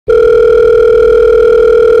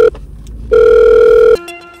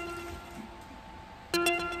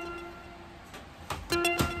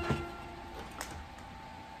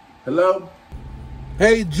Hello?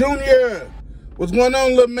 Hey, Junior. What's going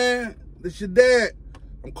on, little man? This your dad.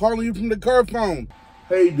 I'm calling you from the car phone.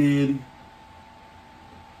 Hey, Daddy.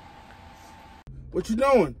 What you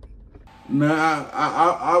doing? Nah,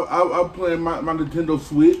 I'm playing my Nintendo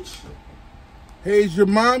Switch. Hey, is your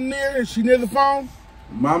mom near? Is she near the phone?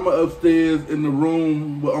 Mama upstairs in the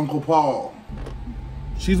room with Uncle Paul.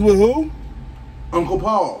 She's with who? Uncle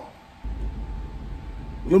Paul.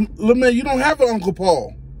 Little man, you don't have an Uncle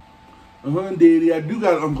Paul. Daddy, I do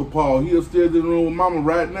got an Uncle Paul. He upstairs in the room with Mama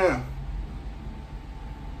right now.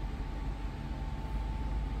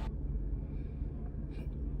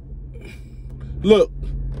 Look,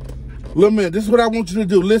 little man, this is what I want you to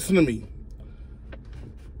do. Listen to me.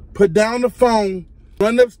 Put down the phone,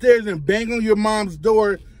 run upstairs and bang on your mom's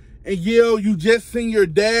door and yell, you just seen your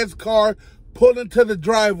dad's car pull into the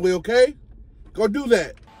driveway, okay? Go do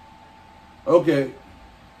that. Okay.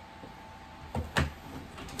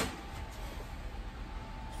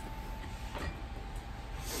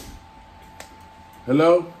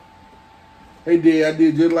 Hello? Hey, Dad, I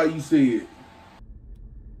did just like you said.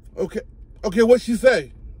 Okay, what'd she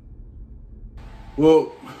say?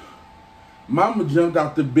 Well, Mama jumped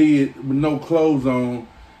out the bed with no clothes on,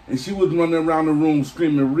 and she was running around the room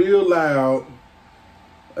screaming real loud.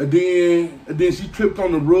 And then she tripped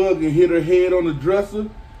on the rug and hit her head on the dresser,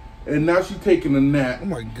 and now she's taking a nap. Oh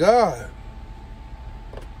my God.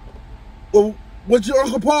 Well, what'd your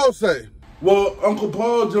Uncle Paul say? Well, Uncle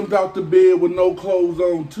Paul jumped out the bed with no clothes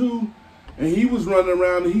on too, and he was running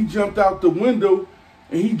around and he jumped out the window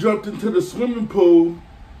and he jumped into the swimming pool.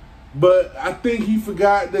 But I think he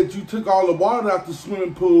forgot that you took all the water out the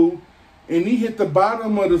swimming pool, and he hit the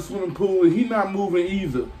bottom of the swimming pool and he not moving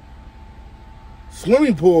either.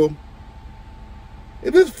 Swimming pool?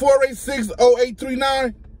 Is this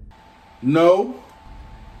 486-0839? No.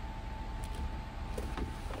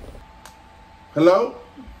 Hello?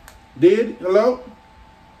 Did? Hello?